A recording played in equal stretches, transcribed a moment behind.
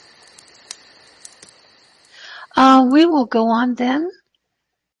We will go on then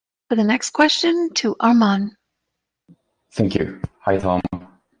for the next question to Arman. Thank you. Hi, Tom.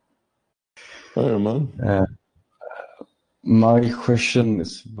 Hi, Arman. My question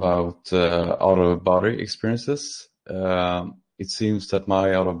is about out-of-body experiences. It seems that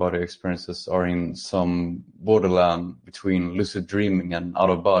my out-of-body experiences are in some borderland between lucid dreaming and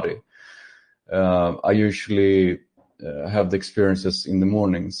out-of-body. I usually have the experiences in the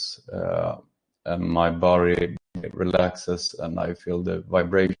mornings, and my body relaxes and I feel the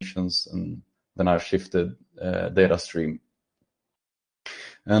vibrations, and then I shifted data stream.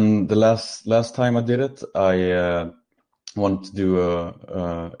 And the last time I did it, I wanted to do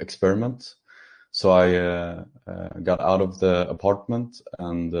a experiment. So I got out of the apartment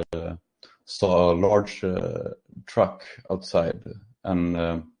and saw a large truck outside, and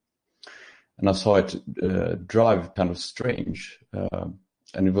I saw it drive kind of strange,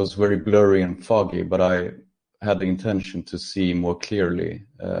 and it was very blurry and foggy, but I had the intention to see more clearly,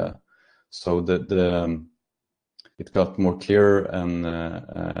 so that it got more clear, and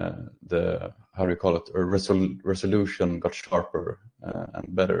the, how do you call it, or resolution got sharper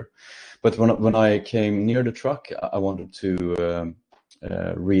and better. But when I came near the truck, I wanted to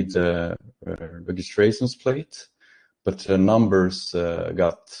read the registrations plate, but the numbers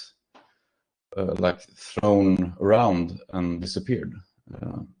got like thrown around and disappeared.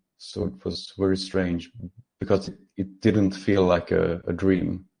 So it was very strange because it didn't feel like a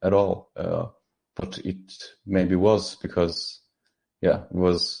dream at all. But it maybe was because, it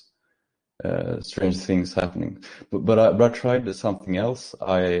was strange things happening. But I tried something else.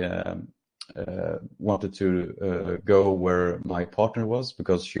 I wanted to go where my partner was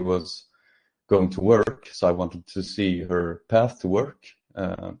because she was going to work. So I wanted to see her path to work.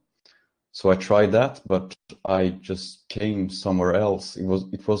 So I tried that, but I just came somewhere else. It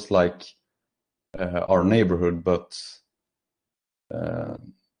was like our neighborhood, but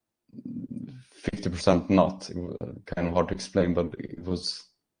 50% not. It was kind of hard to explain, but it was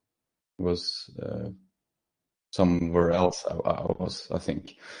somewhere else I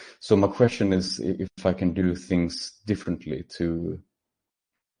think. So my question is if I can do things differently to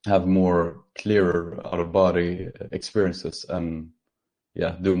have more clearer out-of-body experiences and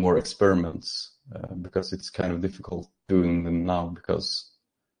do more experiments, because it's kind of difficult doing them now because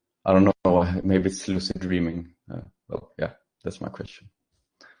I don't know, maybe it's lucid dreaming. That's my question.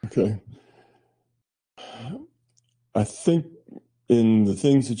 Okay. I think in the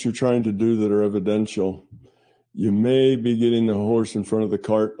things that you're trying to do that are evidential, you may be getting the horse in front of the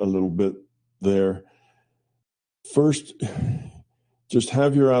cart a little bit there. First, just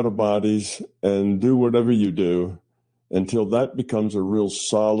have your out of bodies and do whatever you do until that becomes a real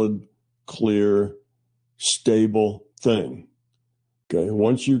solid, clear, stable thing. Okay.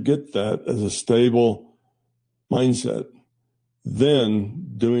 Once you get that as a stable mindset,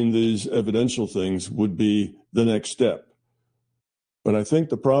 then doing these evidential things would be the next step. But I think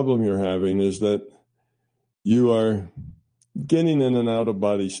the problem you're having is that you are getting in an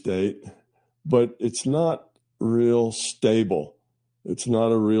out-of-body state, but it's not real stable. It's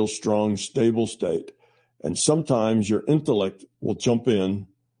not a real strong, stable state. And sometimes your intellect will jump in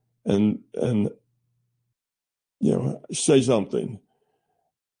and say something.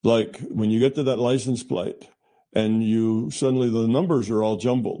 Like when you get to that license plate and suddenly the numbers are all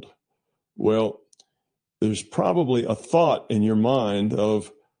jumbled. Well, there's probably a thought in your mind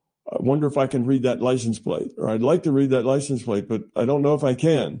of, I wonder if I can read that license plate, or I'd like to read that license plate, but I don't know if I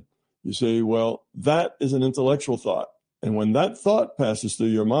can. You say, well, that is an intellectual thought. And when that thought passes through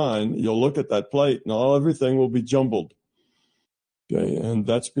your mind, you'll look at that plate and everything will be jumbled. Okay. And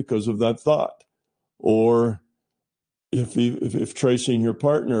that's because of that thought. Or if tracing your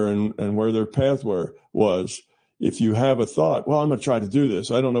partner and where their path was, if you have a thought, well, I'm going to try to do this.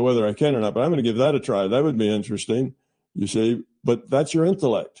 I don't know whether I can or not, but I'm going to give that a try. That would be interesting. You say, but that's your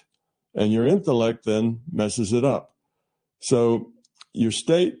intellect. And your intellect then messes it up. So your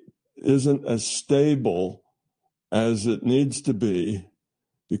state isn't as stable as it needs to be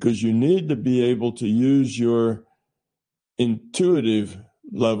because you need to be able to use your intuitive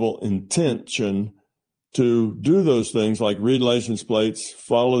level intention to do those things like read license plates,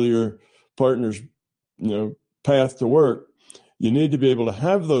 follow your partner's path to work. You need to be able to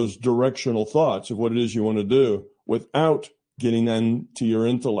have those directional thoughts of what it is you want to do without getting into your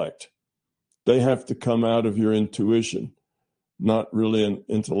intellect. They have to come out of your intuition, not really an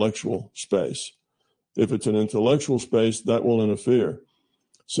intellectual space. If it's an intellectual space, that will interfere.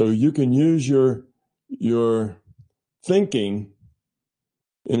 So you can use your thinking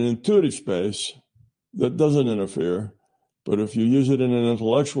in an intuitive space that doesn't interfere, but if you use it in an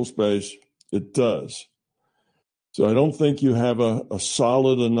intellectual space, it does. So I don't think you have a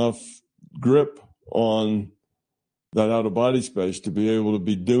solid enough grip on that out-of-body space to be able to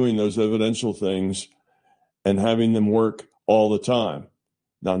be doing those evidential things and having them work all the time.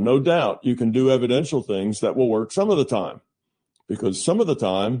 Now, no doubt you can do evidential things that will work some of the time, because some of the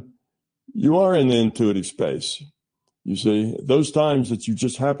time you are in the intuitive space. You see, those times that you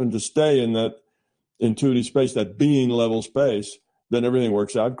just happen to stay in that intuitive space, that being level space, then everything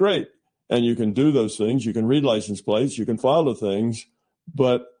works out great. And you can do those things. You can read license plates. You can file the things.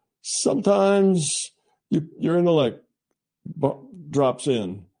 But sometimes your intellect drops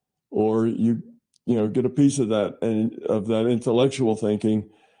in, or you get a piece of that and of that intellectual thinking,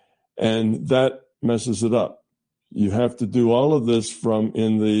 and that messes it up. You have to do all of this from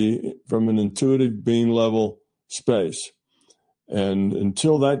an intuitive being level space. And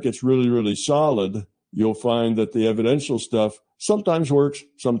until that gets really, really solid, you'll find that the evidential stuff sometimes works,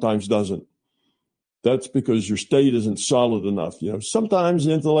 sometimes doesn't. That's because your state isn't solid enough. Sometimes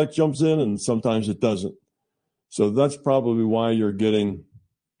the intellect jumps in and sometimes it doesn't. So that's probably why you're getting,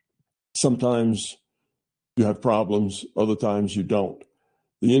 sometimes you have problems, other times you don't.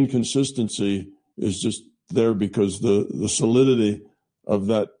 The inconsistency is just there because the solidity of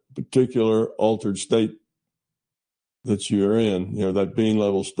that particular altered state that you're in, that being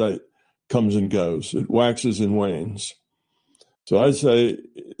level state, comes and goes. It waxes and wanes. So I'd say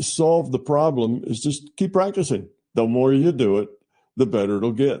solve the problem is just keep practicing. The more you do it, the better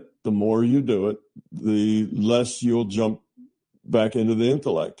it'll get. The more you do it, the less you'll jump back into the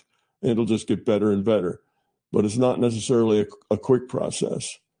intellect. It'll just get better and better. But it's not necessarily a quick process.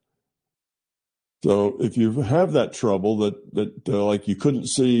 So if you have that trouble that like you couldn't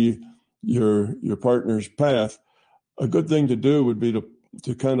see your partner's path, a good thing to do would be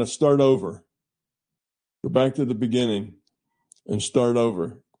to kind of start over. Go back to the beginning and start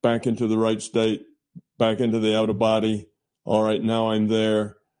over, back into the right state, back into the out of body. All right, now I'm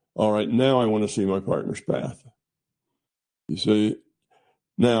there. All right, now I want to see my partner's path. You see,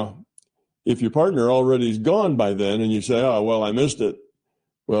 now, if your partner already is gone by then and you say, oh, well, I missed it.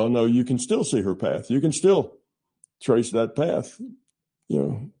 Well, no, you can still see her path. You can still trace that path,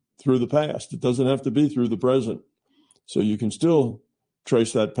 through the past. It doesn't have to be through the present. So you can still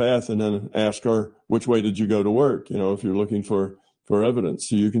trace that path and then ask her, which way did you go to work? If you're looking for evidence.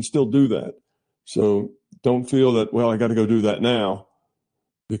 So you can still do that. So don't feel that, well, I got to go do that now,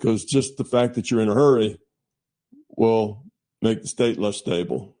 because just the fact that you're in a hurry will make the state less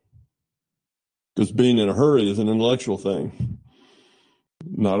stable. Because being in a hurry is an intellectual thing,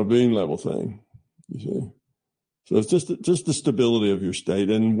 not a being level thing, you see. So it's just the stability of your state.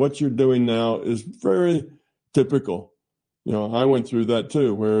 And what you're doing now is very typical. I went through that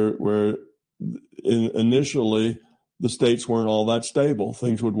too, where initially the states weren't all that stable.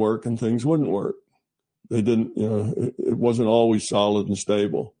 Things would work and things wouldn't work. They didn't, it wasn't always solid and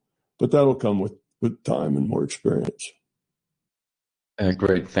stable. But that'll come with time and more experience.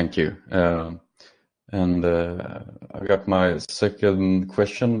 Great, thank you. And I got my second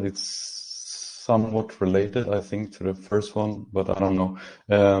question. It's somewhat related, I think, to the first one, but I don't know.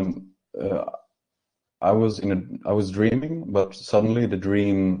 I was dreaming, but suddenly the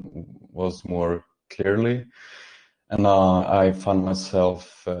dream was more clearly, and I found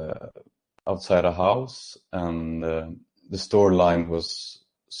myself outside a house, and the storyline was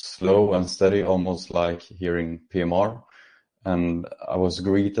slow and steady, almost like hearing PMR. And I was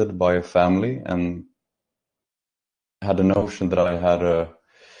greeted by a family and had a notion that I had a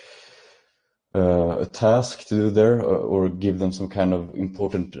task to do there, or give them some kind of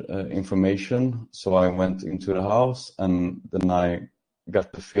important information. So I went into the house, and then I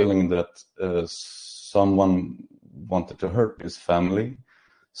got the feeling that someone wanted to hurt this family.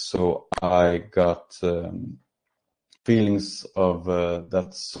 So I got feelings of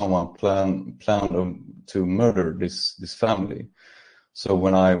that someone planned to murder this family. So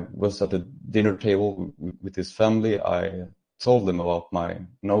when I was at the dinner table with this family, I told them about my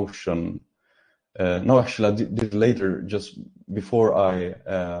notion. No, actually, I did it later, just before I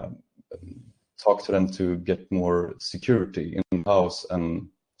talked to them to get more security in the house and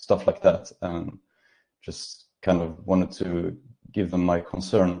stuff like that, and just kind of wanted to give them my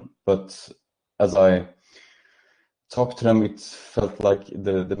concern. But as I talked to them, it felt like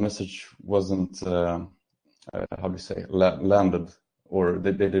the message wasn't, how do you say, landed, or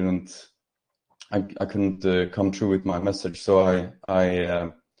they didn't, I couldn't come through with my message. So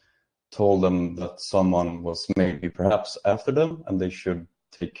I told them that someone was maybe perhaps after them and they should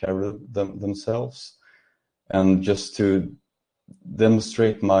take care of themselves. And just to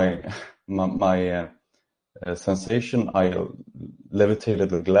demonstrate my sensation, I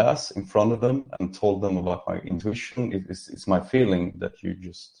levitated a glass in front of them and told them about my intuition. It's my feeling that you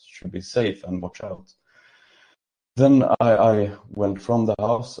just should be safe and watch out. Then I went from the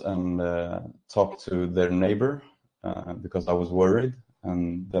house and talked to their neighbor because I was worried,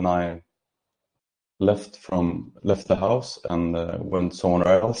 and then I left the house and went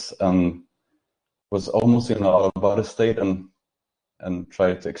somewhere else and was almost in an out-of-body state and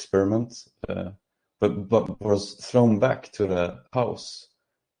tried to experiment, but was thrown back to the house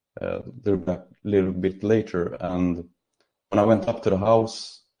a little bit later. And when I went up to the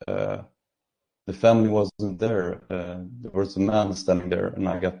house, the family wasn't there. There was a man standing there, and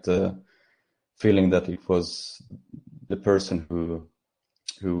I got the feeling that it was the person who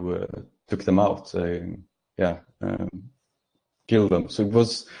took them out, killed them. So it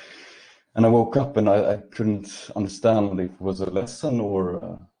was, and I woke up and I couldn't understand if it was a lesson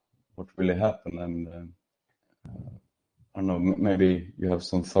or what really happened. And I don't know, maybe you have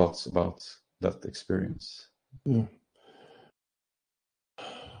some thoughts about that experience. Yeah.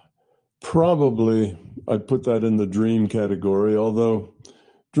 Probably I'd put that in the dream category, although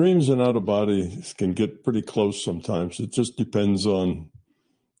dreams and out of body can get pretty close sometimes. It just depends on,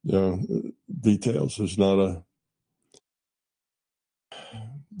 details. There's not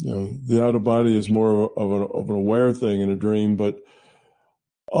the out of body is more of an aware thing in a dream, but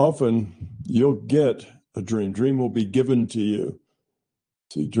often you'll get a dream. Dream will be given to you.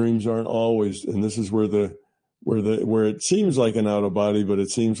 See, dreams aren't always, and this is where it seems like an out of body, but it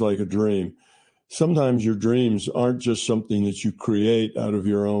seems like a dream. Sometimes your dreams aren't just something that you create out of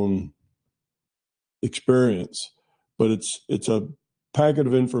your own experience, but it's a packet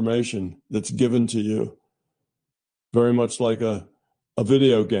of information that's given to you, very much like a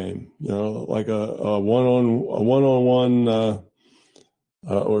video game, like a one-on-one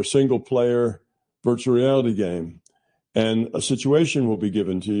or single player virtual reality game, and a situation will be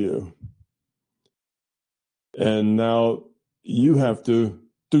given to you, and now you have to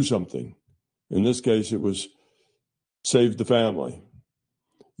do something. In this case, it was save the family.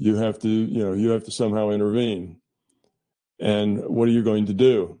 You have to somehow intervene. And what are you going to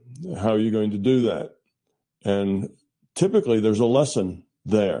do? How are you going to do that? And typically there's a lesson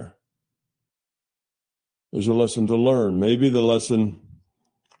there. There's a lesson to learn. Maybe the lesson,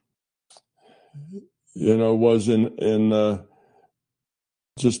 was in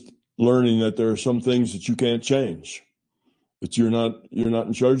just learning that there are some things that you can't change, that you're not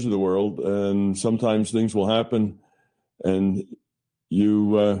in charge of the world, and sometimes things will happen and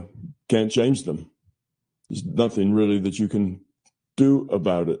you can't change them. There's nothing really that you can do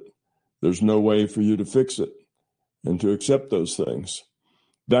about it. There's no way for you to fix it and to accept those things.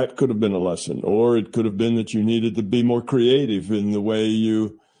 That could have been a lesson, or it could have been that you needed to be more creative in the way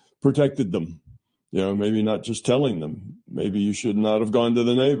you protected them. Maybe not just telling them. Maybe you should not have gone to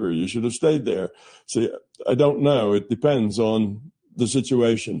the neighbor. You should have stayed there. See, I don't know. It depends on the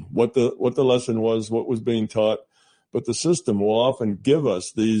situation, what the lesson was, what was being taught. But the system will often give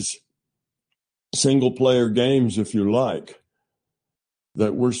us these single player games, if you like,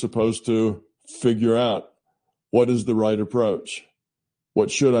 that we're supposed to figure out what is the right approach.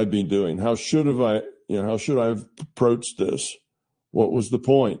 What should I be doing? How should I have approached this? What was the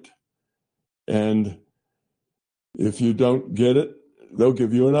point? And if you don't get it, they'll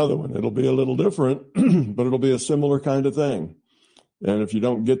give you another one. It'll be a little different, but it'll be a similar kind of thing. And if you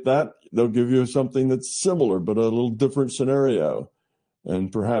don't get that, they'll give you something that's similar, but a little different scenario.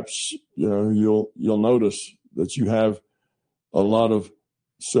 And perhaps, you'll notice that you have a lot of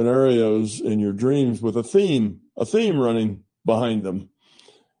scenarios in your dreams with a theme running behind them.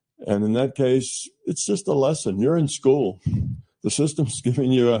 And in that case, it's just a lesson. You're in school. The system's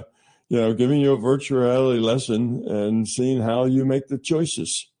giving you a virtual reality lesson and seeing how you make the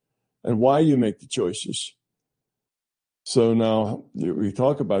choices and why you make the choices. So now we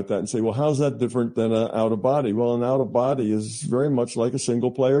talk about that and say, well, how's that different than an out of body? Well, an out of body is very much like a single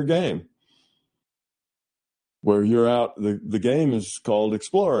player game where you're out. The game is called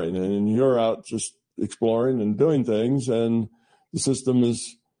exploring, and you're out just exploring and doing things, and the system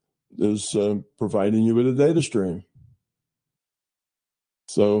is providing you with a data stream.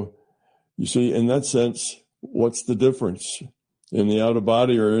 So you see, in that sense, what's the difference? In the out of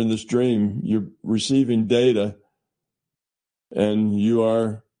body or in this dream, you're receiving data and you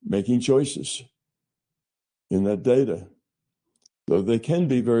are making choices in that data. So they can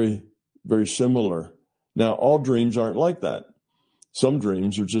be very, very similar. Now, all dreams aren't like that. Some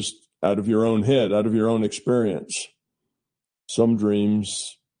dreams are just out of your own head, out of your own experience. Some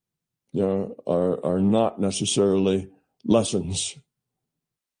dreams, are not necessarily lessons.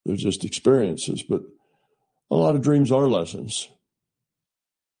 They're just experiences. But a lot of dreams are lessons.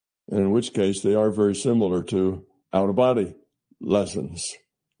 And in which case, they are very similar to out-of-body lessons,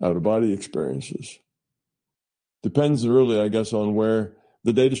 out-of-body experiences. Depends really, I guess, on where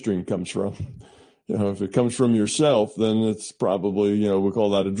the data stream comes from. If it comes from yourself, then it's probably, we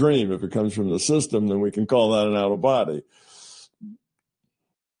call that a dream. If it comes from the system, then we can call that an out-of-body.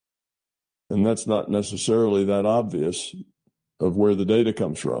 And that's not necessarily that obvious of where the data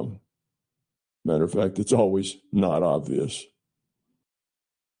comes from. Matter of fact, it's always not obvious.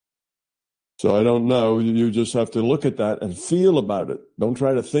 So I don't know. You just have to look at that and feel about it. Don't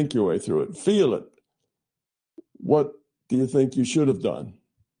try to think your way through it. Feel it. What do you think you should have done?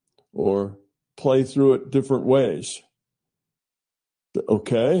 Or play through it different ways.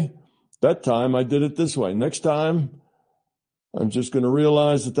 Okay, that time I did it this way. Next time, I'm just going to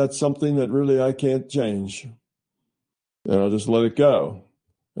realize that that's something that really I can't change. And I'll just let it go.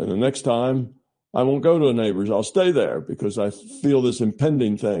 And the next time, I won't go to the neighbors. I'll stay there because I feel this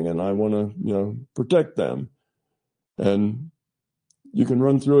impending thing and I want to, protect them. And you can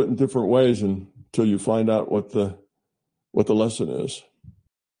run through it in different ways until you find out what the lesson is.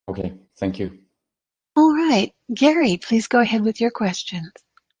 Okay, thank you. All right. Gary, please go ahead with your questions.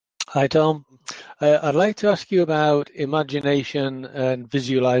 Hi, Tom. I'd like to ask you about imagination and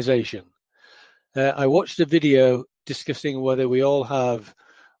visualization. I watched a video discussing whether we all have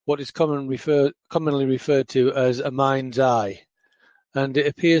what is commonly referred to as a mind's eye, and it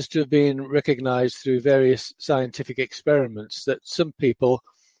appears to have been recognized through various scientific experiments that some people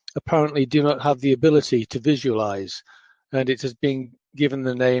apparently do not have the ability to visualize, and it has been given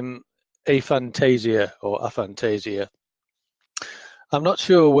the name aphantasia or aphantasia. I'm not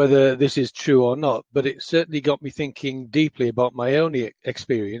sure whether this is true or not, but it certainly got me thinking deeply about my own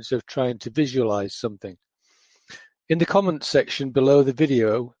experience of trying to visualize something. In the comments section below the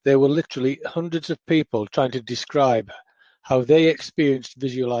video, there were literally hundreds of people trying to describe how they experienced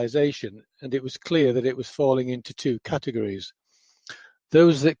visualization, and it was clear that it was falling into two categories.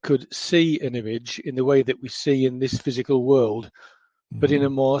 Those that could see an image in the way that we see in this physical world, but in a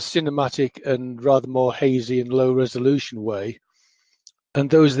more cinematic and rather more hazy and low resolution way, and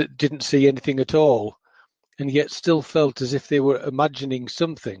those that didn't see anything at all, and yet still felt as if they were imagining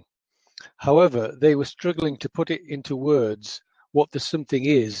something. However, they were struggling to put it into words what the something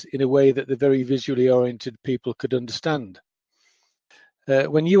is in a way that the very visually oriented people could understand.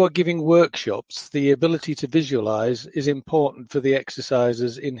 When you are giving workshops, the ability to visualize is important for the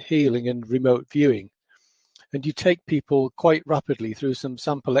exercises in healing and remote viewing. And you take people quite rapidly through some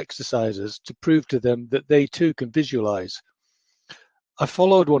sample exercises to prove to them that they too can visualize. I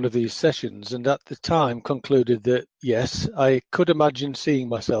followed one of these sessions and at the time concluded that, yes, I could imagine seeing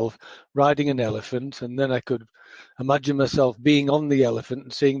myself riding an elephant, and then I could imagine myself being on the elephant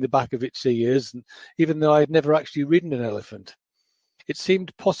and seeing the back of its ears, and even though I had never actually ridden an elephant. It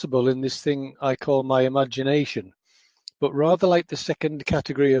seemed possible in this thing I call my imagination, but rather like the second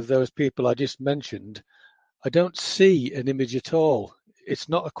category of those people I just mentioned, I don't see an image at all. It's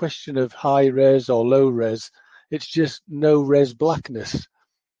not a question of high res or low res. It's just no res blackness.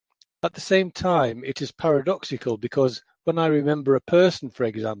 At the same time, it is paradoxical because when I remember a person, for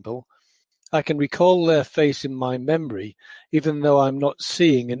example, I can recall their face in my memory, even though I'm not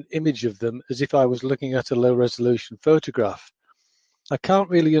seeing an image of them as if I was looking at a low-resolution photograph. I can't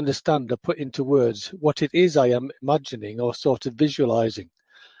really understand or put into words what it is I am imagining or sort of visualizing.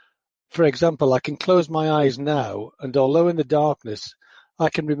 For example, I can close my eyes now, and although in the darkness, I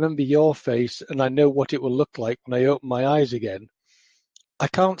can remember your face and I know what it will look like when I open my eyes again. I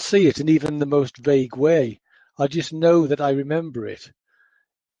can't see it in even the most vague way. I just know that I remember it.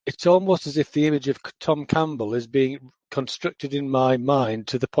 It's almost as if the image of Tom Campbell is being constructed in my mind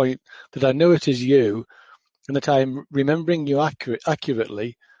to the point that I know it is you and that I'm remembering you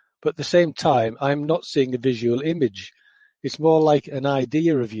accurately, but at the same time, I'm not seeing a visual image. It's more like an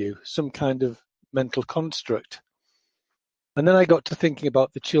idea of you, some kind of mental construct. And then I got to thinking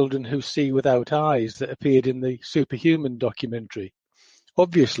about the children who see without eyes that appeared in the Superhuman documentary.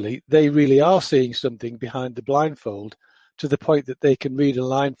 Obviously, they really are seeing something behind the blindfold to the point that they can read a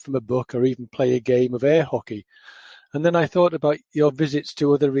line from a book or even play a game of air hockey. And then I thought about your visits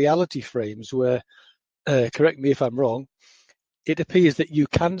to other reality frames where, correct me if I'm wrong, it appears that you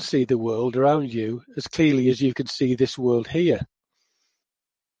can see the world around you as clearly as you can see this world here.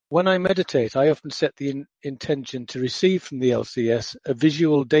 When I meditate, I often set the intention to receive from the LCS a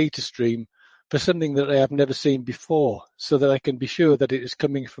visual data stream for something that I have never seen before, so that I can be sure that it is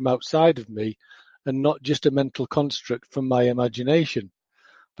coming from outside of me and not just a mental construct from my imagination.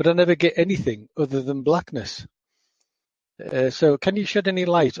 But I never get anything other than blackness. So can you shed any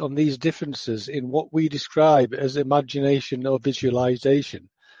light on these differences in what we describe as imagination or visualization?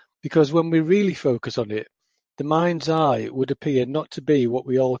 Because when we really focus on it, the mind's eye would appear not to be what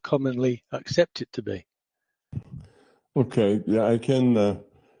we all commonly accept it to be. Okay, yeah, I can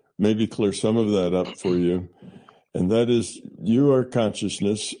maybe clear some of that up for you. And that is, you are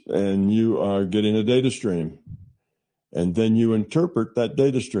consciousness and you are getting a data stream. And then you interpret that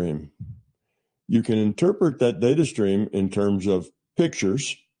data stream. You can interpret that data stream in terms of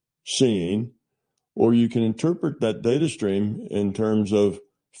pictures, seeing, or you can interpret that data stream in terms of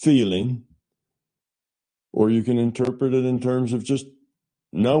feeling, or you can interpret it in terms of just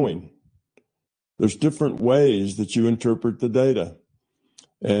knowing. There's different ways that you interpret the data.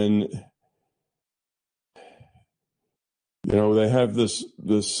 And, you know, they have this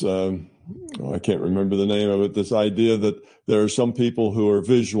I can't remember the name of it, this idea that there are some people who are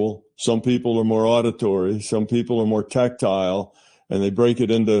visual, some people are more auditory, some people are more tactile, and they break it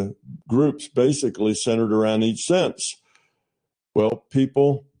into groups basically centered around each sense. Well,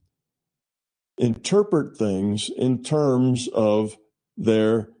 people interpret things in terms of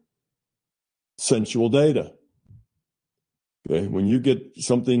their sensual data. Okay, when you get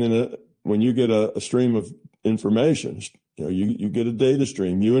something when you get a stream of information, you know, you get a data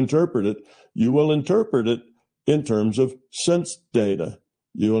stream, you interpret it, you will interpret it in terms of sense data.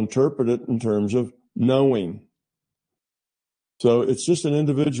 You interpret it in terms of knowing. So it's just an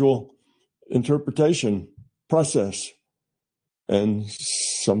individual interpretation process. And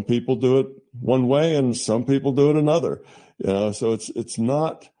some people do it one way and some people do it another. You know, so it's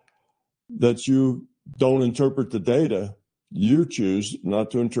not that you don't interpret the data. You choose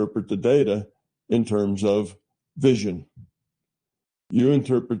not to interpret the data in terms of vision. You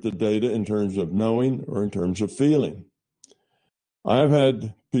interpret the data in terms of knowing or in terms of feeling. I've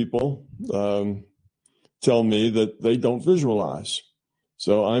had people tell me that they don't visualize.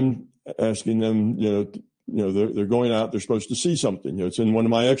 So I'm asking them, they're going out, they're supposed to see something. You know, it's in one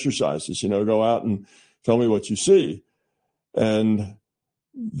of my exercises, go out and tell me what you see. And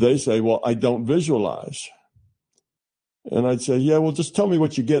they say, well, I don't visualize. And I'd say, yeah, well, just tell me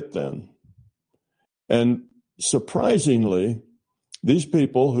what you get then. And surprisingly, these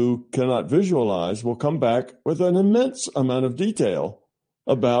people who cannot visualize will come back with an immense amount of detail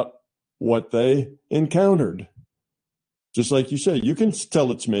about what they encountered. Just like you say, you can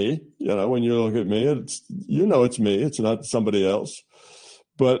tell it's me, when you look at me, it's me, it's not somebody else.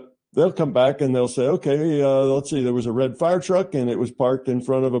 But they'll come back and they'll say, okay, let's see, there was a red fire truck and it was parked in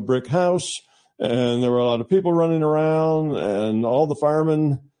front of a brick house and there were a lot of people running around and all the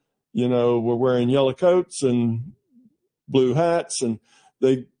firemen, were wearing yellow coats and blue hats, and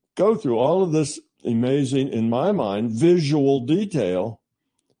they go through all of this amazing, in my mind, visual detail,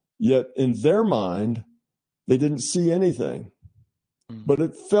 yet in their mind, they didn't see anything, but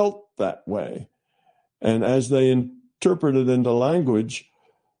it felt that way. And as they interpret it into language,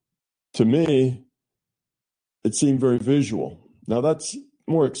 to me, it seemed very visual. Now, that's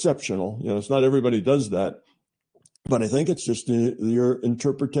more exceptional. It's not everybody does that, but I think it's just your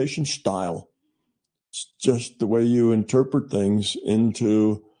interpretation style. It's just the way you interpret things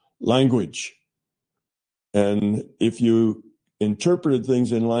into language. And if you interpreted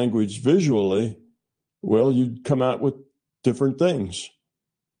things in language visually, well, you'd come out with different things.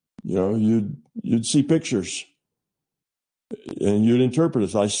 You'd see pictures and you'd interpret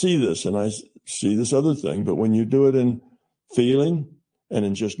it. I see this and I see this other thing. But when you do it in feeling and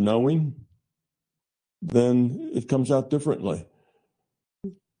in just knowing, then it comes out differently.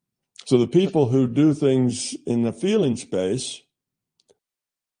 So the people who do things in the feeling space,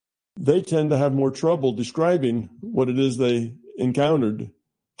 they tend to have more trouble describing what it is they encountered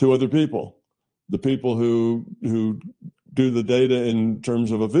to other people. The people who do the data in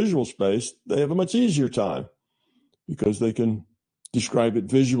terms of a visual space, they have a much easier time because they can describe it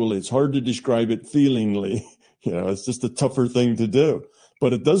visually. It's hard to describe it feelingly. It's just a tougher thing to do.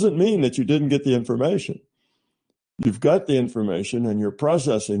 But it doesn't mean that you didn't get the information. You've got the information and you're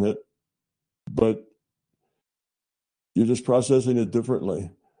processing it, but you're just processing it differently.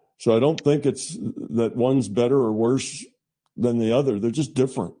 So I don't think it's that one's better or worse than the other. They're just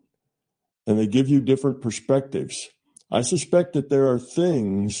different. And they give you different perspectives. I suspect that there are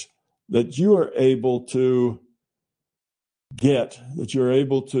things that you are able to get, that you're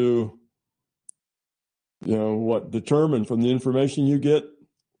able to, determine from the information you get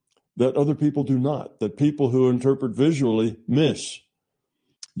that other people do not, that people who interpret visually miss.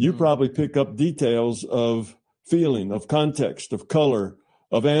 You probably pick up details of feeling, of context, of color,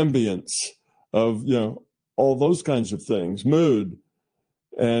 of ambience, of, all those kinds of things, mood.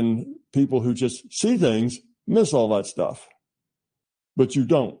 And people who just see things miss all that stuff. but you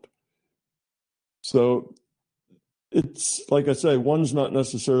don't. So it's like I say, one's not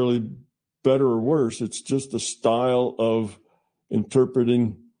necessarily better or worse. It's just a style of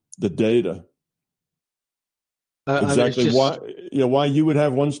interpreting the data. Exactly why you would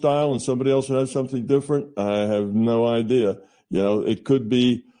have one style and somebody else would have something different, I have no idea. It could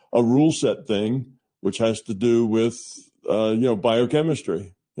be a rule set thing, which has to do with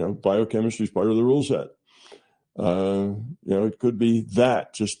biochemistry. Biochemistry is part of the rule set. It could be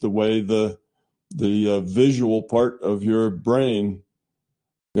that, just the way the visual part of your brain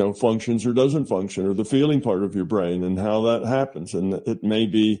functions or doesn't function, or the feeling part of your brain and how that happens. And it may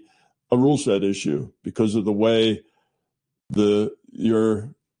be a rule set issue because of the way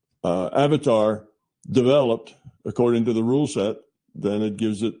your avatar developed according to the rule set. Then it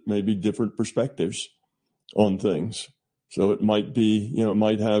gives it maybe different perspectives on things. So it might be, it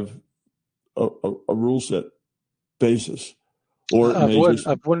might have a rule set basis. Or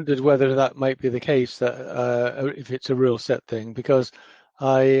I've wondered whether that might be the case, that if it's a rule set thing, because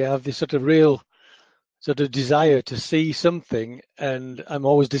I have this sort of real sort of desire to see something, and I'm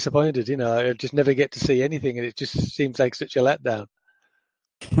always disappointed. I just never get to see anything, and it just seems like such a letdown.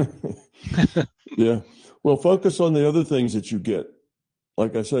 Yeah. Well, focus on the other things that you get.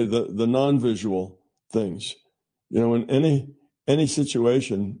 Like I say, the non-visual things. In any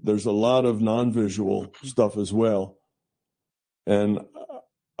situation, there's a lot of non-visual stuff as well. And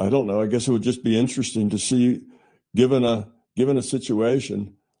I don't know, I guess it would just be interesting to see, given a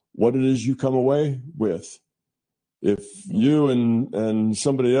situation, what it is you come away with. If you and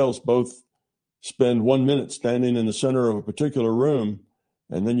somebody else both spend 1 minute standing in the center of a particular room,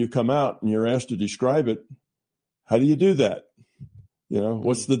 and then you come out and you're asked to describe it, how do you do that?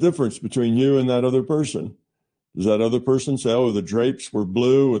 What's the difference between you and that other person? Does that other person say, oh, the drapes were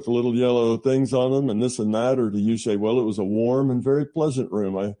blue with little yellow things on them and this and that? Or do you say, well, it was a warm and very pleasant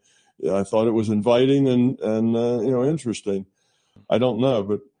room. I thought it was inviting and interesting. I don't know,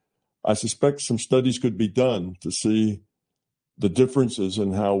 but I suspect some studies could be done to see the differences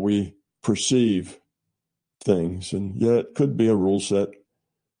in how we perceive things. And yeah, it could be a rule set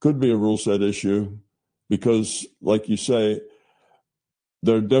issue because, like you say,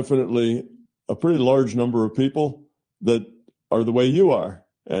 there are definitely a pretty large number of people that are the way you are.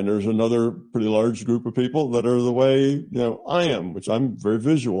 And there's another pretty large group of people that are the way, I am, which I'm very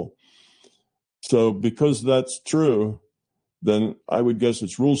visual. So because that's true, then I would guess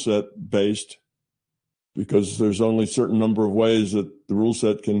it's rule set based, because there's only a certain number of ways that the rule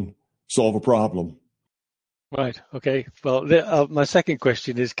set can solve a problem. Right. Okay. Well, my second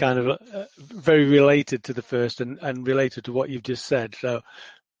question is kind of very related to the first and related to what you've just said. So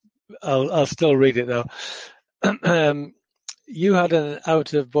I'll still read it though. You had an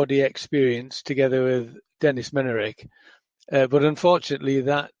out-of-body experience together with Dennis Menerick, but unfortunately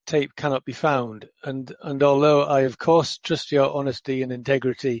that tape cannot be found. And although I of course trust your honesty and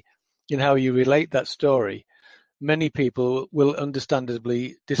integrity in how you relate that story, many people will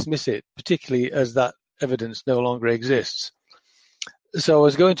understandably dismiss it, particularly as that evidence no longer exists. So I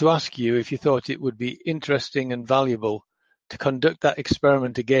was going to ask you if you thought it would be interesting and valuable to conduct that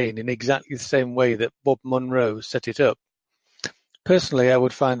experiment again in exactly the same way that Bob Monroe set it up. Personally, I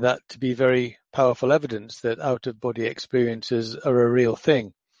would find that to be very powerful evidence that out-of-body experiences are a real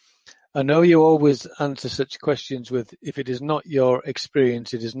thing. I know you always answer such questions with, if it is not your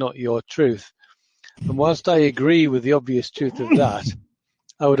experience, it is not your truth. And whilst I agree with the obvious truth of that,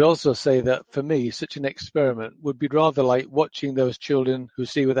 I would also say that for me, such an experiment would be rather like watching those children who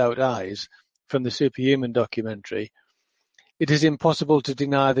see without eyes from the Superhuman documentary. It is impossible to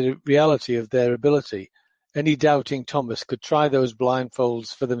deny the reality of their ability. Any doubting Thomas could try those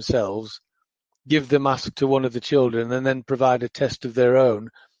blindfolds for themselves, give the mask to one of the children, and then provide a test of their own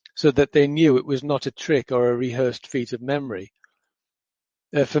so that they knew it was not a trick or a rehearsed feat of memory.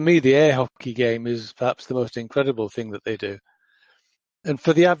 For me, the air hockey game is perhaps the most incredible thing that they do. And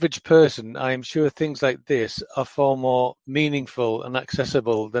for the average person, I am sure things like this are far more meaningful and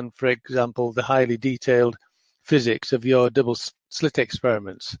accessible than, for example, the highly detailed physics of your double slit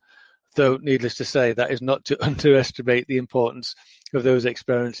experiments. Though, needless to say, that is not to underestimate the importance of those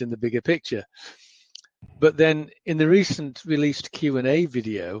experiments in the bigger picture. But then, in the recent released Q&A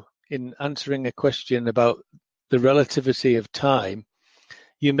video, in answering a question about the relativity of time,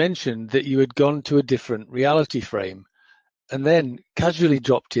 you mentioned that you had gone to a different reality frame, and then casually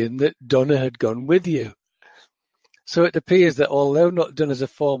dropped in that Donna had gone with you. So it appears that although not done as a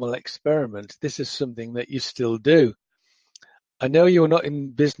formal experiment, this is something that you still do. I know you're not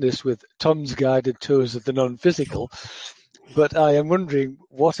in business with Tom's guided tours of the non-physical, But I am wondering,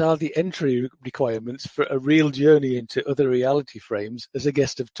 what are the entry requirements for a real journey into other reality frames as a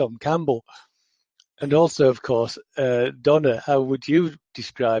guest of Tom Campbell? And also, of course, Donna, how would you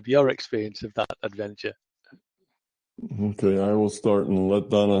describe your experience of that adventure? Okay, I will start and let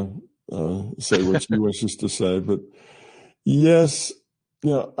Donna say what she wishes to say. But yes,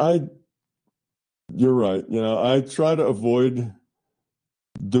 you're right. I try to avoid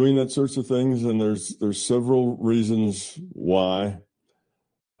doing that sorts of things, and there's several reasons why.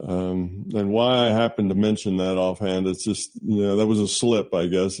 And why I happen to mention that offhand, it's just, that was a slip, I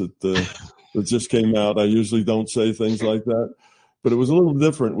guess. It just came out. I usually don't say things like that. But it was a little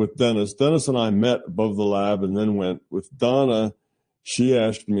different with Dennis. Dennis and I met above the lab and then went. With Donna, she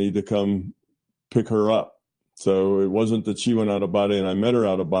asked me to come pick her up. So it wasn't that she went out of body and I met her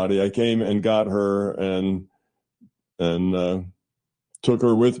out of body. I came and got her and took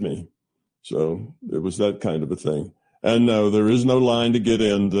her with me. So it was that kind of a thing. And no, there is no line to get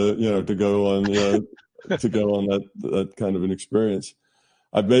in to go on that kind of an experience.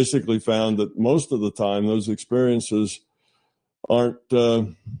 I basically found that most of the time those experiences aren't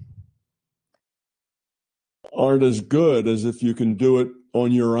as good as if you can do it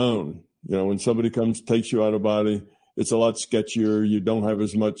on your own. When somebody takes you out of body, it's a lot sketchier. You don't have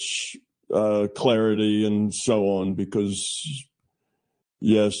as much clarity and so on, because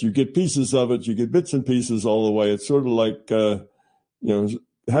yes, you get pieces of it, you get bits and pieces all the way. It's sort of like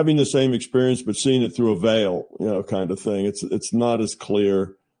having the same experience but seeing it through a veil, kind of thing. It's not as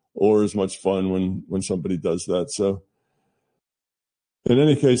clear or as much fun when somebody does that. So in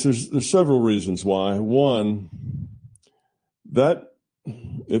any case, there's several reasons why. One, that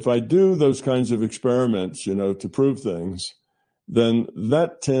if I do those kinds of experiments, to prove things, then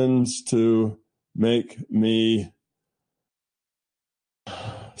that tends to make me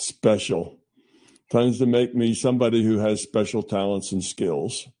special. Tends to make me somebody who has special talents and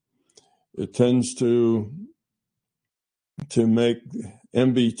skills. It tends to make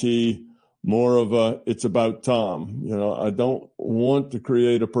MBT more of it's about Tom. I don't want to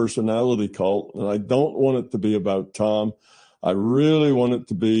create a personality cult, and I don't want it to be about Tom. I really want it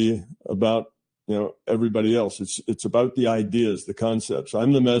to be about, everybody else. It's about the ideas, the concepts.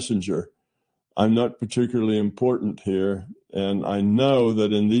 I'm the messenger. I'm not particularly important here. And I know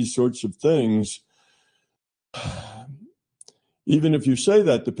that in these sorts of things, even if you say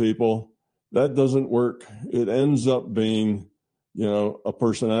that to people, that doesn't work. It ends up being, a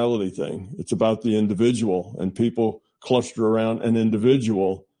personality thing. It's about the individual, and people cluster around an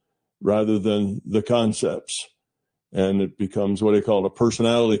individual rather than the concepts. And it becomes what they call a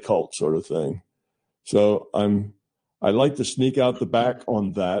personality cult sort of thing. So I like to sneak out the back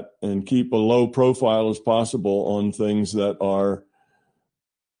on that and keep a low profile as possible on things that are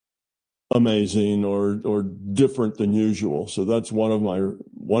amazing or different than usual. So that's one of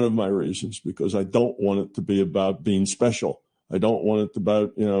my reasons, because I don't want it to be about being special. I don't want it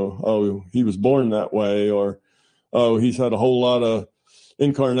about, oh, he was born that way, or, oh, he's had a whole lot of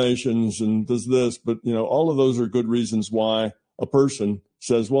incarnations and does this. But, all of those are good reasons why a person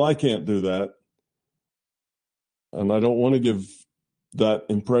says, well, I can't do that. And I don't want to give that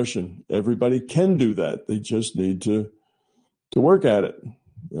impression. Everybody can do that. They just need to work at it,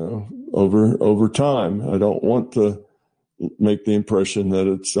 over time. I don't want to make the impression that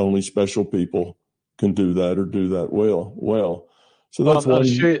it's only special people can do that or do that well. So that's one.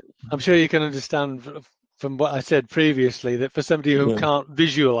 I'm sure you can understand from what I said previously that for somebody who can't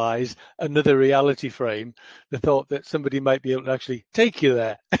visualize another reality frame, the thought that somebody might be able to actually take you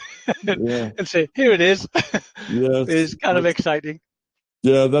there and say, here it is, is kind of exciting.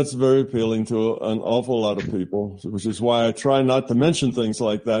 Yeah, that's very appealing to an awful lot of people, which is why I try not to mention things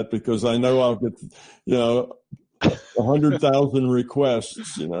like that, because I know I'll get, 100,000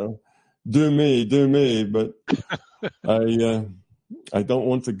 requests, do me, but I don't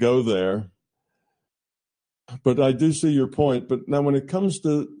want to go there. But I do see your point. But now when it comes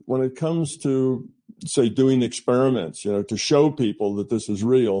to say doing experiments, to show people that this is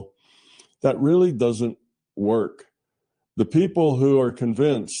real, that really doesn't work. The people who are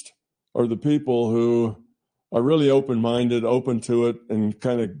convinced are the people who are really open-minded, open to it, and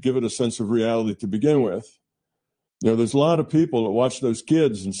kind of give it a sense of reality to begin with. There's a lot of people that watched those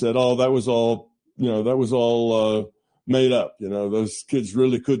kids and said, oh, that was all made up. Those kids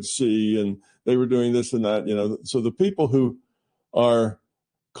really could see, and they were doing this and that, So the people who are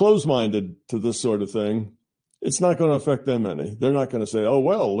closed-minded to this sort of thing, it's not going to affect them any. They're not going to say, oh,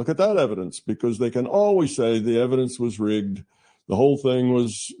 well, look at that evidence, because they can always say the evidence was rigged. The whole thing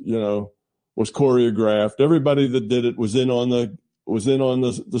was choreographed. Everybody that did it was in on the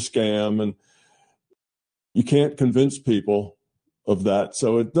scam. And you can't convince people of that.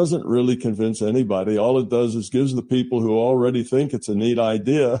 So it doesn't really convince anybody. All it does is gives the people who already think it's a neat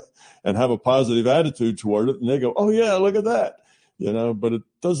idea and have a positive attitude toward it, and they go, oh yeah, look at that, but it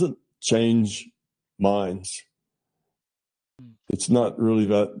doesn't change minds. It's not really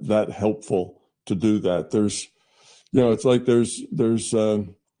that helpful to do that. There's, it's like there's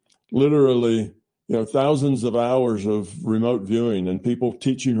literally, thousands of hours of remote viewing and people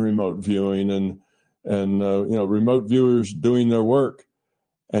teaching remote viewing and remote viewers doing their work.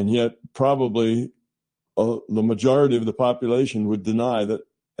 And yet probably the majority of the population would deny that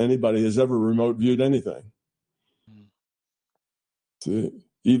anybody has ever remote viewed anything.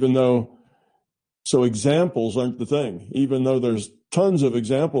 So examples aren't the thing, even though there's tons of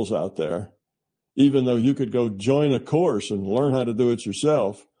examples out there, even though you could go join a course and learn how to do it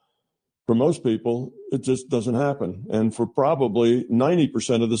yourself. For most people, it just doesn't happen. And for probably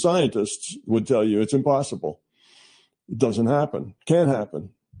 90% of the scientists would tell you it's impossible. It doesn't happen. Can't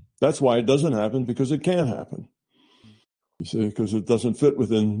happen. That's why it doesn't happen, because it can't happen. You see, because it doesn't fit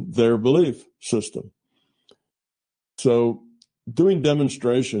within their belief system. So doing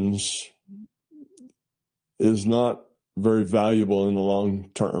demonstrations is not very valuable in the long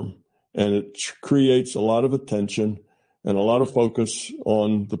term. And it creates a lot of attention and a lot of focus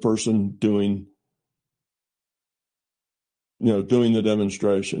on the person doing the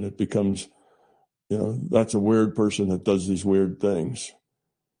demonstration. It becomes, that's a weird person that does these weird things.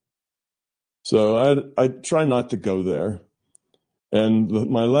 So I try not to go there. And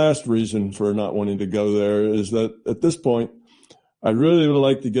my last reason for not wanting to go there is that at this point, I really would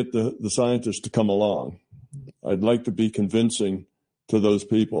like to get the scientists to come along. I'd like to be convincing to those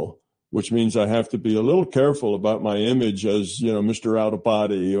people, which means I have to be a little careful about my image as, Mr. Out of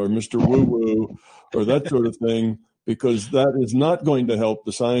Body or Mr. Woo Woo or that sort of thing, because that is not going to help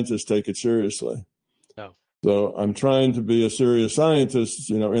the scientists take it seriously. No. So I'm trying to be a serious scientist,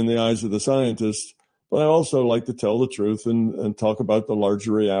 in the eyes of the scientists, but I also like to tell the truth and talk about the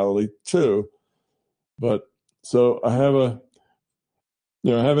larger reality too. But so I have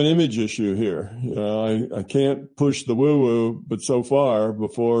an image issue here. I can't push the woo-woo, but so far,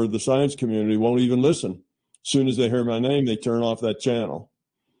 before the science community won't even listen. As soon as they hear my name, they turn off that channel.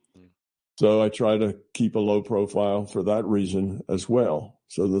 So I try to keep a low profile for that reason as well.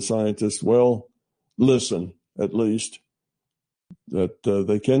 So the scientists will listen, at least, that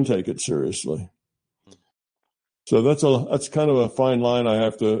they can take it seriously. So that's kind of a fine line I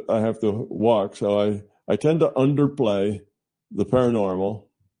have to walk. So I tend to underplay the paranormal,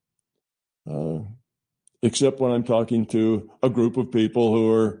 except when I'm talking to a group of people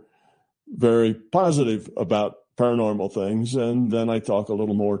who are very positive about paranormal things, and then I talk a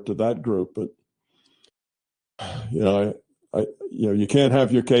little more to that group. But you can't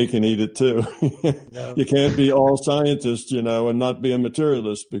have your cake and eat it too. No. You can't be all scientist, and not be a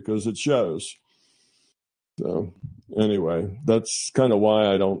materialist, because it shows. So anyway, that's kind of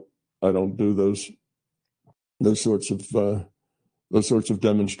why I don't do those sorts of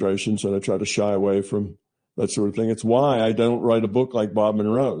demonstrations, and I try to shy away from that sort of thing. It's why I don't write a book like Bob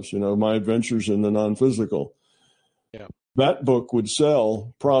Monroe's, My Adventures in the Non-Physical. Yeah. That book would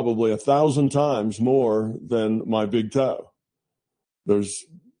sell probably 1,000 times more than My Big Toe. There's,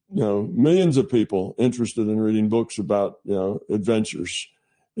 millions of people interested in reading books about, adventures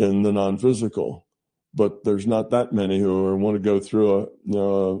in the non-physical, but there's not that many who want to go through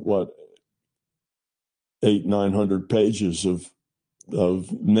 800-900 pages of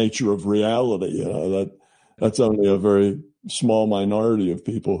nature of reality. That's only a very small minority of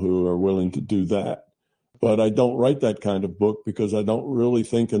people who are willing to do that. But I don't write that kind of book because I don't really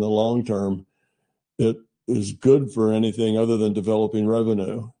think in the long term it is good for anything other than developing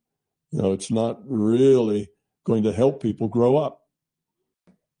revenue. It's not really going to help people grow up.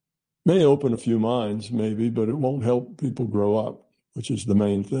 May open a few minds, maybe, but it won't help people grow up, which is the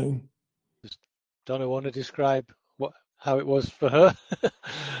main thing. Does Donna want to describe how it was for her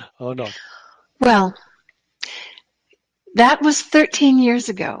or not? Well, that was 13 years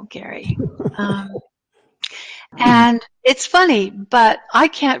ago, Gary. And it's funny, but I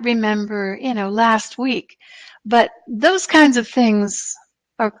can't remember, last week. But those kinds of things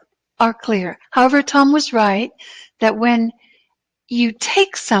are clear. However, Tom was right that when you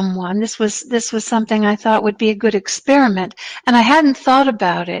take someone, this was something I thought would be a good experiment, and I hadn't thought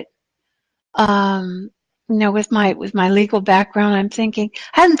about it. With my legal background, I'm thinking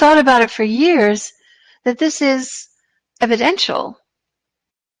I hadn't thought about it for years that this is evidential.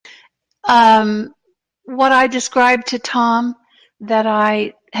 What I described to Tom that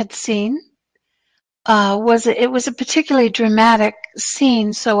I had seen was a particularly dramatic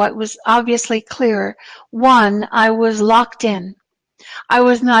scene, so it was obviously clearer. One, I was locked in. I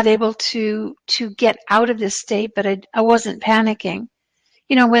was not able to get out of this state, but I wasn't panicking.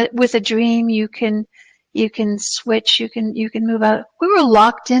 You know, with a dream, you can switch, you can move out. We were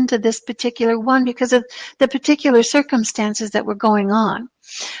locked into this particular one because of the particular circumstances that were going on.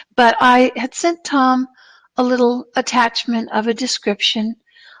 But I had sent Tom a little attachment of a description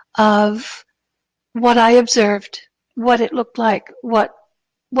of what I observed, what it looked like, what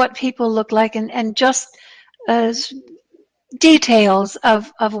people looked like, and just details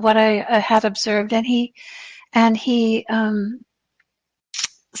of what I had observed. And he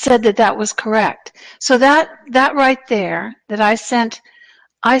said that was correct. So that right there, that I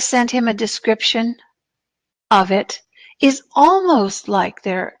sent him a description of it, is almost like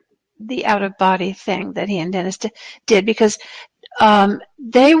the out of body thing that he and Dennis did, because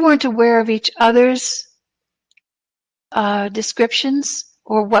they weren't aware of each other's descriptions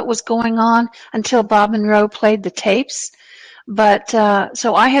or what was going on until Bob Monroe played the tapes. But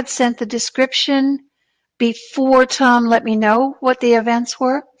so I had sent the description before Tom let me know what the events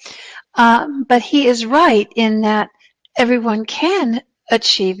were. But he is right in that everyone can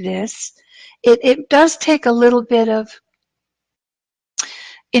achieve this. It does take a little bit of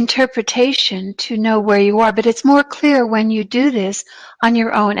interpretation to know where you are, but it's more clear when you do this on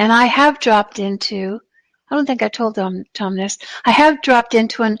your own. And I have dropped into, I don't think I told Tom this, I have dropped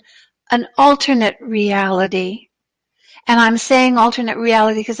into an alternate reality. And I'm saying alternate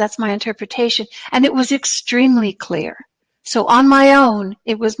reality because that's my interpretation. And it was extremely clear. So on my own,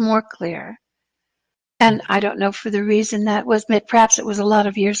 it was more clear. And I don't know for the reason that was, perhaps it was a lot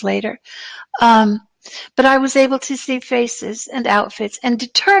of years later. But I was able to see faces and outfits and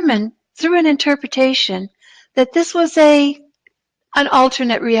determine through an interpretation that this was an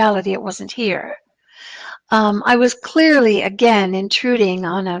alternate reality. It wasn't here. I was clearly, again, intruding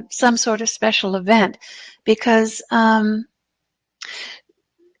on some sort of special event because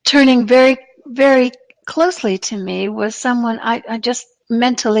turning very, very closely to me was someone I just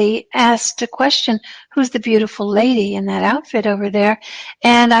mentally asked a question, who's the beautiful lady in that outfit over there?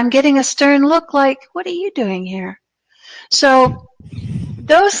 And I'm getting a stern look like, what are you doing here? So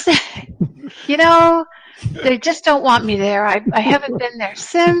those, you know, they just don't want me there. I haven't been there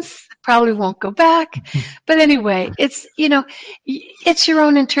since, probably won't go back. But anyway, it's, you know, it's your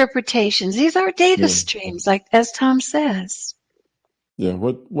own interpretations. These are data streams, like as Tom says. Yeah,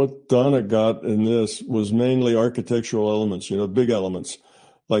 what Donna got in this was mainly architectural elements, you know, big elements.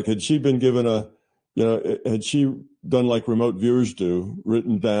 Like had she been given had she done like remote viewers do,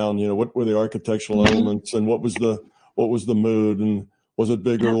 written down, you know, what were the architectural elements and what was the mood and was it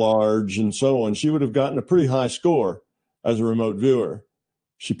big or large and so on, she would have gotten a pretty high score as a remote viewer.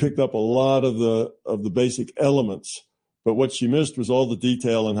 She picked up a lot of the basic elements, but what she missed was all the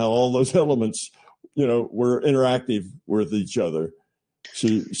detail and how all those elements, you know, were interactive with each other.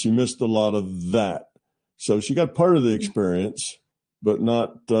 She missed a lot of that. So she got part of the experience, but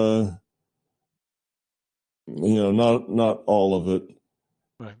not not all of it.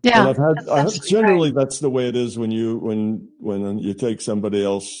 Right. Yeah. And generally that's the way it is when you take somebody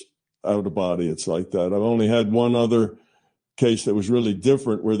else out of body. It's like that. I've only had one other case that was really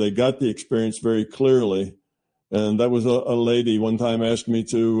different where they got the experience very clearly, and that was a lady one time asked me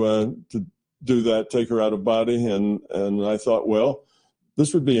to do that, take her out of body, and I thought, well,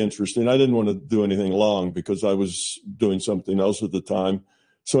 this would be interesting. I didn't want to do anything long because I was doing something else at the time.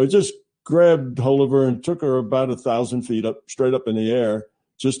 So I just grabbed hold of her and took her about 1,000 feet up, straight up in the air,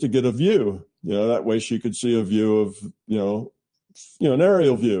 just to get a view. You know, that way she could see a view of, an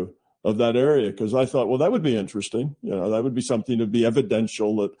aerial view of that area. Because I thought, well, that would be interesting. You know, that would be something to be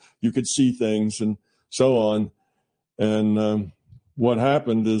evidential that you could see things and so on. And what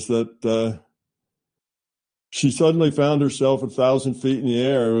happened is that she suddenly found herself 1,000 feet in the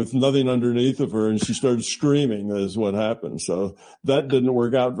air with nothing underneath of her, and she started screaming is what happened. So that didn't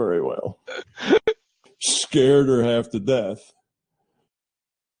work out very well. Scared her half to death.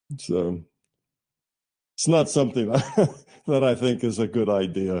 So it's not something that I think is a good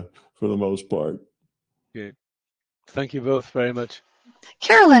idea for the most part. Good. Thank you both very much.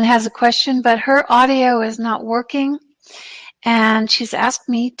 Carolyn has a question, but her audio is not working, and she's asked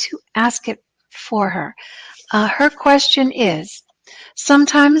me to ask it for her. Her question is,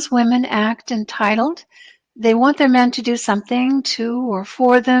 sometimes women act entitled. They want their men to do something to or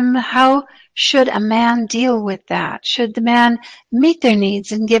for them. How should a man deal with that? Should the man meet their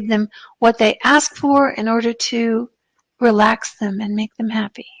needs and give them what they ask for in order to relax them and make them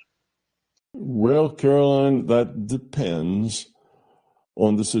happy? Well, Caroline, that depends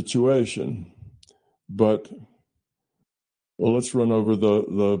on the situation. But Well, let's run over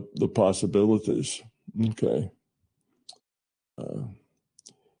the possibilities. Okay.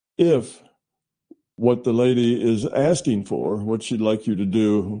 If what the lady is asking for, what she'd like you to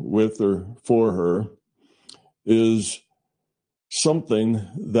do with or for her, is something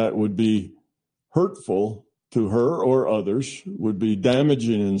that would be hurtful to her or others, would be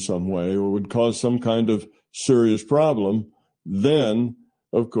damaging in some way, or would cause some kind of serious problem, then,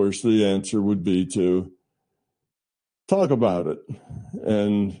 of course, the answer would be to talk about it.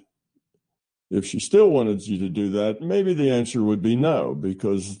 And if she still wanted you to do that, maybe the answer would be no,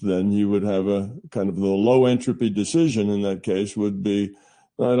 because then you would have a kind of the low entropy decision in that case would be,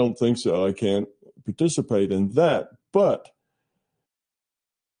 I don't think so. I can't participate in that. But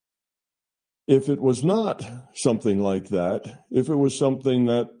if it was not something like that, if it was something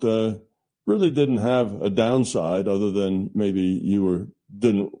that really didn't have a downside other than maybe you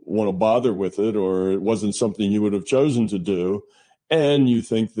didn't want to bother with it, or it wasn't something you would have chosen to do, and you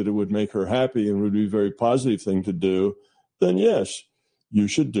think that it would make her happy and would be a very positive thing to do, then yes, you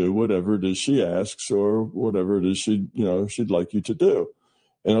should do whatever it is she asks or whatever it is she'd like you to do.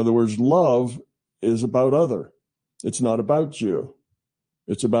 In other words, love is about other. It's not about you.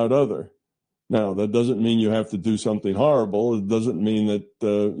 It's about other. Now, that doesn't mean you have to do something horrible. It doesn't mean that,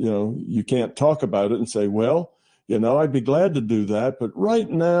 you can't talk about it and say, well, I'd be glad to do that, but right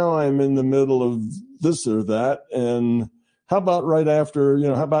now I'm in the middle of this or that. And how about right after,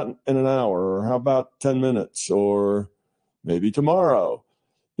 how about in an hour, or how about 10 minutes, or maybe tomorrow?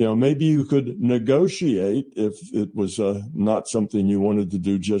 Maybe you could negotiate if it was not something you wanted to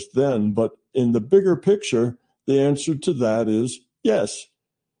do just then. But in the bigger picture, the answer to that is yes.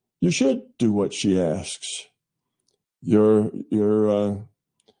 You should do what she asks. Your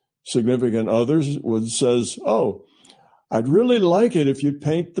significant other says, oh, I'd really like it if you'd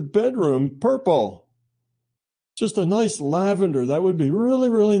paint the bedroom purple. Just a nice lavender. That would be really,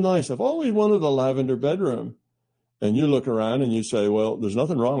 really nice. I've always wanted a lavender bedroom. And you look around and you say, well, there's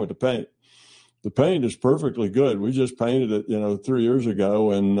nothing wrong with the paint. The paint is perfectly good. We just painted it, 3 years ago,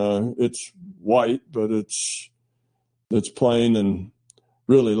 and it's white, but it's plain and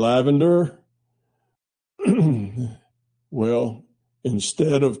really lavender. Well,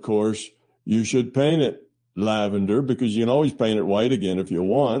 instead, of course, you should paint it lavender, because you can always paint it white again if you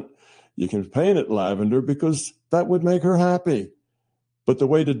want. You can paint it lavender because that would make her happy. But the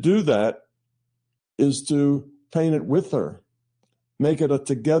way to do that is to paint it with her. Make it a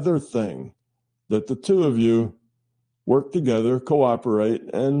together thing, that the two of you work together, cooperate,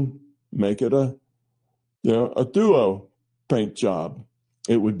 and make it a duo paint job.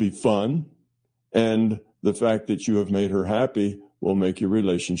 It would be fun, and the fact that you have made her happy will make your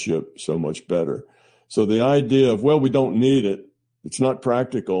relationship so much better. So the idea of, well, we don't need it, it's not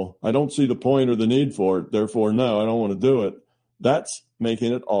practical, I don't see the point or the need for it, therefore, no, I don't want to do it, that's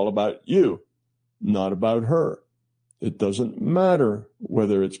making it all about you, not about her. It doesn't matter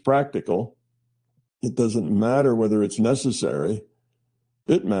whether it's practical. It doesn't matter whether it's necessary.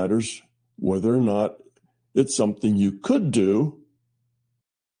 It matters whether or not it's something you could do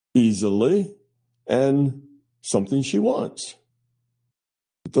easily and something she wants.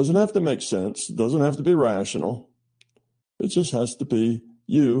 It doesn't have to make sense. It doesn't have to be rational. It just has to be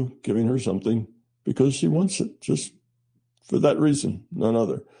you giving her something because she wants it, just for that reason, none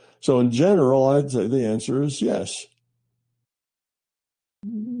other. So in general, I'd say the answer is yes.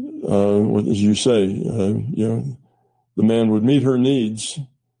 As you say, the man would meet her needs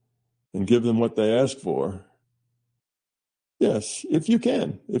and give them what they ask for. Yes, if you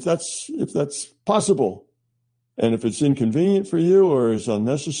can, if that's possible. And if it's inconvenient for you or is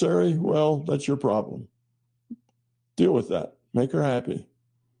unnecessary, well, that's your problem. Deal with that. Make her happy.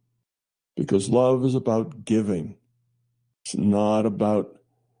 Because love is about giving. It's not about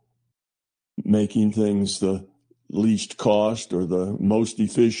making things the least cost or the most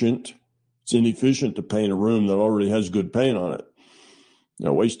efficient. It's inefficient to paint a room that already has good paint on it.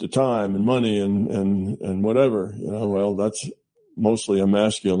 Waste of time and money and whatever. Well, that's mostly a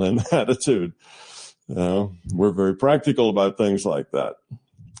masculine attitude. We're very practical about things like that.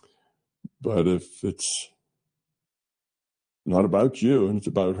 But if it's not about you and it's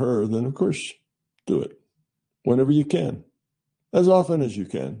about her, then of course, do it whenever you can, as often as you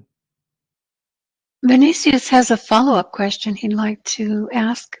can. Vinicius has a follow-up question he'd like to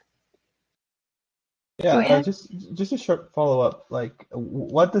ask. Go Yeah, ahead. just a short follow-up. Like,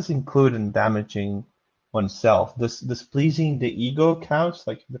 what does include in damaging oneself? Does pleasing the ego count?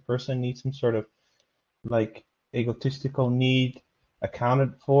 Like, if the person needs some sort of like egotistical need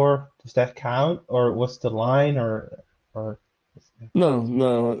accounted for, does that count? Or what's the line? Or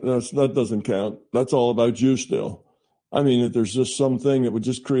No, that doesn't count. That's all about you still. I mean, that there's just something that would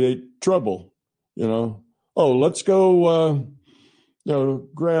just create trouble, you know. Oh, let's go,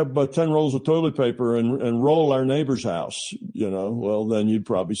 grab 10 rolls of toilet paper and roll our neighbor's house, you know. Well, then you'd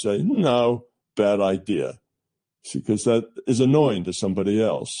probably say, no, bad idea, because that is annoying to somebody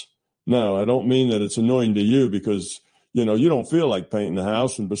else. No, I don't mean that it's annoying to you because, you know, you don't feel like painting the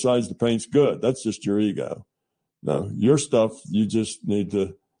house, and besides, the paint's good. That's just your ego. No, your stuff you just need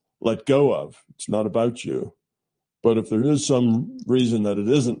to let go of. It's not about you. But if there is some reason that it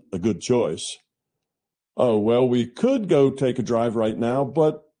isn't a good choice, oh, well, we could go take a drive right now,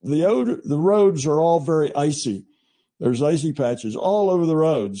 but the roads are all very icy. There's icy patches all over the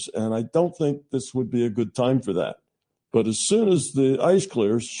roads, and I don't think this would be a good time for that. But as soon as the ice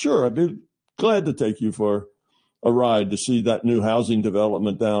clears, sure, I'd be glad to take you for a ride to see that new housing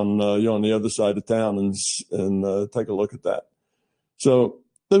development down on the other side of town and take a look at that. So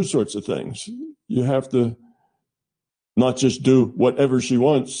those sorts of things. You have to not just do whatever she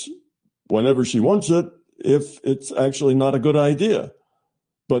wants, whenever she wants it, if it's actually not a good idea.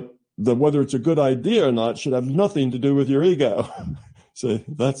 But whether it's a good idea or not should have nothing to do with your ego. So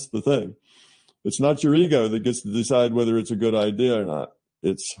that's the thing. It's not your ego that gets to decide whether it's a good idea or not.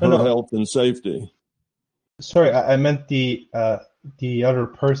 It's her health and safety. Sorry, I meant the other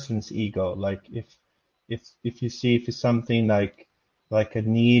person's ego. Like if you see if it's something like a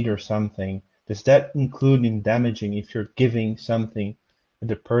need or something, does that include in damaging if you're giving something that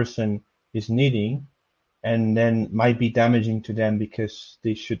the person is needing, and then might be damaging to them because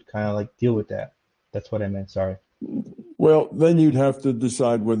they should kind of like deal with that? That's what I meant. Sorry. Well, then you'd have to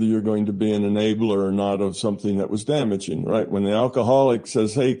decide whether you're going to be an enabler or not of something that was damaging, right? When the alcoholic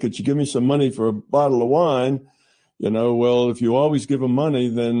says, hey, could you give me some money for a bottle of wine? You know, well, if you always give them money,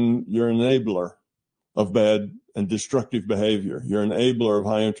 then you're an enabler of bad and destructive behavior. You're an enabler of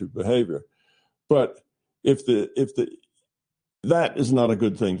high entropy behavior. But if that is not a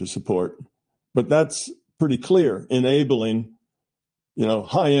good thing to support, but that's pretty clear, enabling, you know,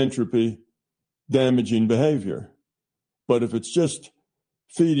 high entropy, damaging behavior. But if it's just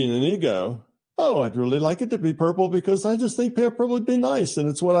feeding an ego, oh, I'd really like it to be purple because I just think purple would be nice and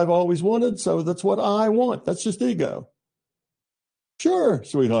it's what I've always wanted, so that's what I want. That's just ego. Sure,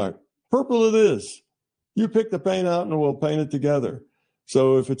 sweetheart, purple it is. You pick the paint out and we'll paint it together.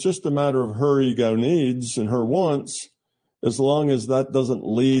 So if it's just a matter of her ego needs and her wants, as long as that doesn't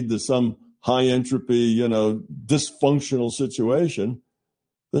lead to some high entropy, you know, dysfunctional situation,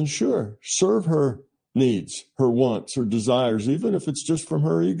 then sure, serve her needs, her wants, her desires, even if it's just from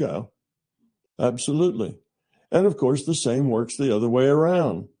her ego. Absolutely. And of course, the same works the other way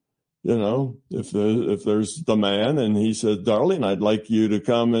around. You know, if there's the man and he says, darling, I'd like you to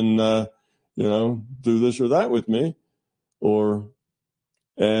come and, do this or that with me.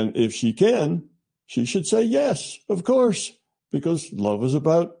 And if she can, she should say yes, of course, because love is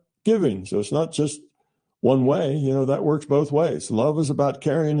about giving. So it's not just one way, you know, that works both ways. Love is about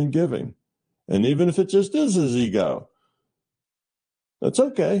caring and giving. And even if it just is his ego, that's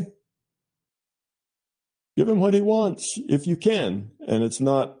okay. Give him what he wants if you can. And it's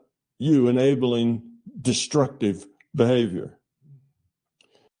not you enabling destructive behavior.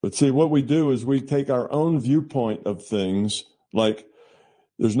 But see, what we do is we take our own viewpoint of things, like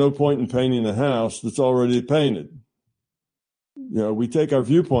there's no point in painting a house that's already painted. You know, we take our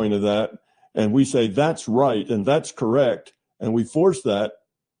viewpoint of that and we say that's right and that's correct. And we force that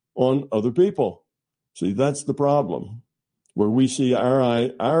on other people. See, that's the problem, where we see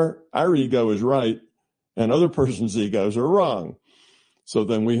our ego is right and other person's egos are wrong. So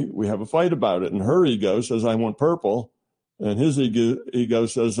then we have a fight about it, and her ego says, I want purple, and his ego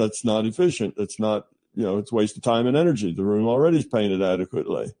says that's not efficient. It's not, you know, it's a waste of time and energy. The room already is painted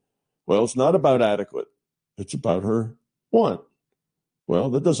adequately. Well, it's not about adequate. It's about her want. Well,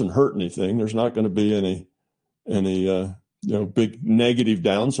 that doesn't hurt anything. There's not going to be any big negative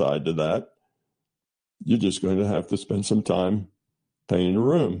downside to that. You're just going to have to spend some time painting a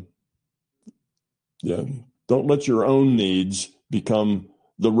room. Yeah. Don't let your own needs become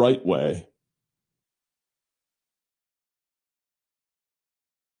the right way.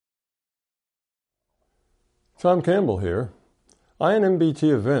 Tom Campbell here.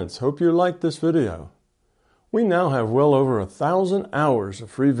 INMBT Events. Hope you liked this video. We now have well over 1,000 hours of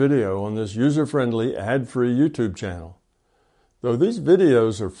free video on this user-friendly, ad-free YouTube channel. Though these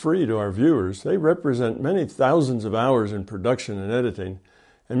videos are free to our viewers, they represent many thousands of hours in production and editing,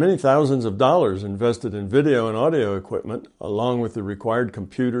 and many thousands of dollars invested in video and audio equipment, along with the required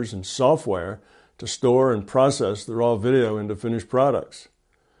computers and software to store and process the raw video into finished products.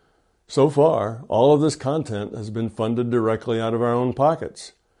 So far, all of this content has been funded directly out of our own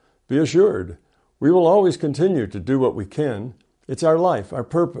pockets. Be assured, We will always continue to do what we can. It's our life, our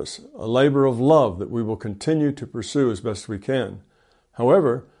purpose, a labor of love that we will continue to pursue as best we can.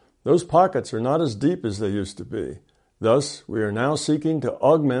 However, those pockets are not as deep as they used to be. Thus, we are now seeking to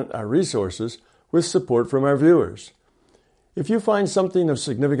augment our resources with support from our viewers. If you find something of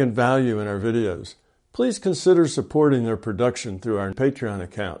significant value in our videos, please consider supporting their production through our Patreon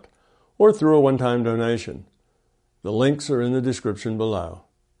account or through a one-time donation. The links are in the description below.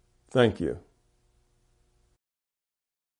 Thank you.